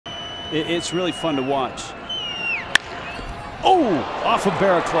It's really fun to watch. Oh, off of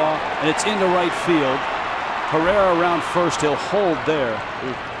Barraclough, and it's into right field. Herrera around first. He'll hold there.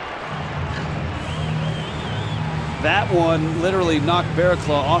 That one literally knocked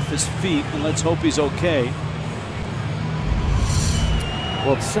Barraclough off his feet, and let's hope he's okay.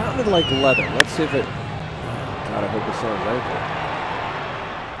 Well, it sounded like leather. Let's see if it. God, I hope it's not right.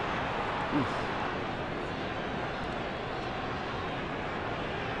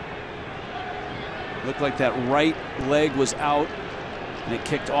 Looked like that right leg was out, and it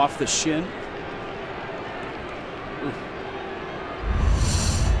kicked off the shin.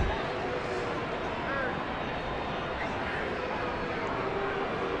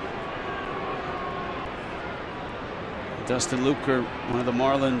 Dustin Luker, one of the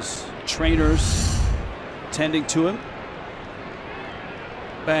Marlins trainers, tending to him.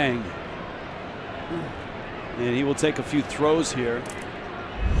 Bang. And he will take a few throws here.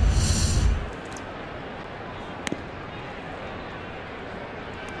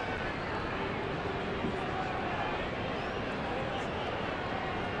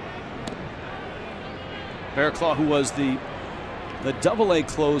 Barraclough, who was the Double-A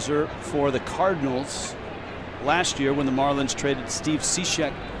closer for the Cardinals last year when the Marlins traded Steve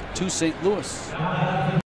Cishek to St. Louis.